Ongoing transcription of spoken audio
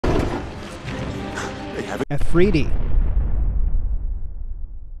Efreeti.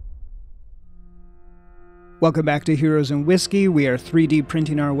 Welcome back to Heroes and Whiskey. We are 3D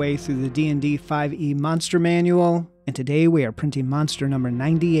printing our way through the D&D 5e Monster Manual, and today we are printing monster number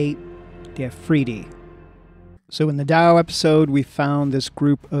 98, the Efreeti. So in the Dow episode, we found this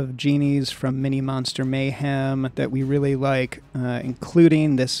group of genies from Mini Monster Mayhem that we really like,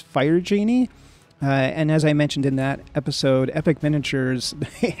 including this fire genie. And as I mentioned in that episode, Epic Miniatures,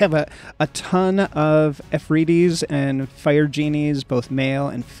 they have a ton of Efreetis and fire genies, both male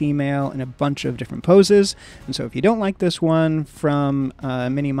and female, in a bunch of different poses. And so if you don't like this one from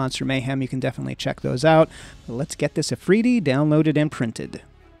Mini Monster Mayhem, you can definitely check those out. But let's get this Efreeti downloaded and printed.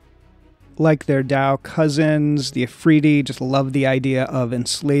 Like their Dow cousins, the Efreeti just love the idea of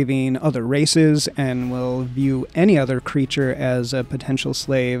enslaving other races and will view any other creature as a potential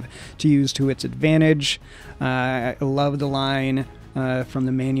slave to use to its advantage. I love the line from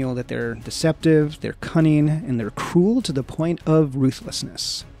the manual that they're deceptive, they're cunning, and they're cruel to the point of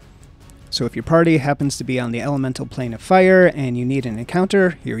ruthlessness. So if your party happens to be on the elemental plane of fire and you need an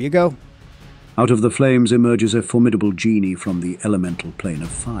encounter, here you go. Out of the flames emerges a formidable genie from the elemental plane of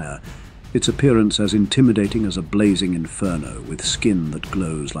fire. Its appearance as intimidating as a blazing inferno with skin that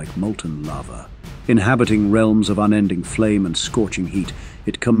glows like molten lava. Inhabiting realms of unending flame and scorching heat,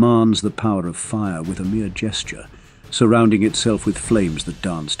 it commands the power of fire with a mere gesture, surrounding itself with flames that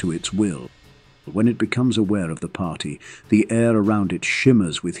dance to its will. When it becomes aware of the party, the air around it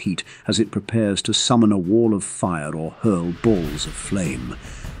shimmers with heat as it prepares to summon a wall of fire or hurl balls of flame,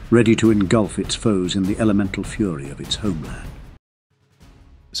 ready to engulf its foes in the elemental fury of its homeland.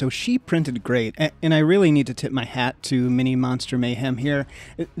 So she printed great, and I really need to tip my hat to Mini Monster Mayhem here.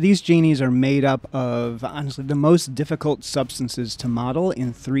 These genies are made up of, honestly, the most difficult substances to model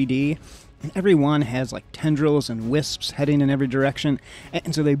in 3D. And every one has like tendrils and wisps heading in every direction,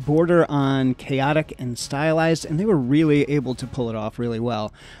 and so they border on chaotic and stylized, and they were really able to pull it off really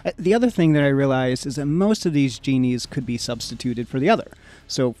well. The other thing that I realized is that most of these genies could be substituted for the other.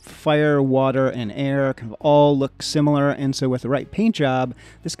 So fire, water, and air kind of all look similar, and so with the right paint job,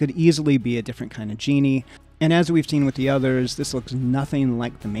 this could easily be a different kind of genie. And as we've seen with the others, this looks nothing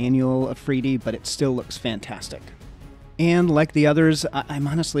like the manual of Efreeti, but it still looks fantastic. And like the others,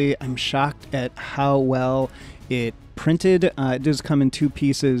 I'm shocked at how well it printed. It does come in two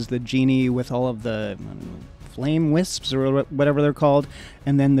pieces, the genie with all of the flame wisps or whatever they're called,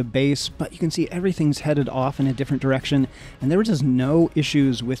 and then the base, but you can see everything's headed off in a different direction, and there were just no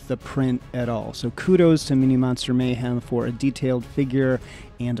issues with the print at all. So kudos to Mini Monster Mayhem for a detailed figure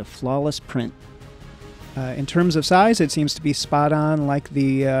and a flawless print. In terms of size, it seems to be spot on like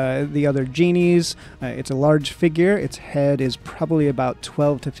the other genies. It's a large figure. Its head is probably about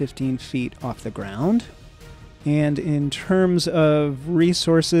 12 to 15 feet off the ground. And in terms of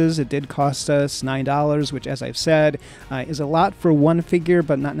resources, it did cost us $9, which, as I've said, is a lot for one figure,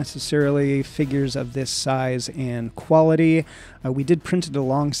 but not necessarily figures of this size and quality. We did print it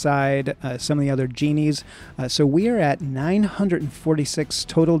alongside some of the other genies, so we are at $946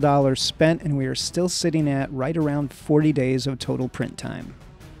 total dollars spent, and we are still sitting at right around 40 days of total print time.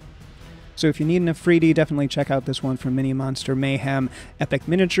 So if you need an Efreeti, definitely check out this one from Mini Monster Mayhem. Epic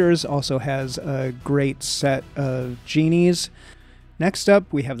Miniatures also has a great set of genies. Next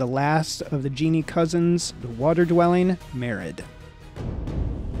up, we have the last of the genie cousins, the water-dwelling Merid.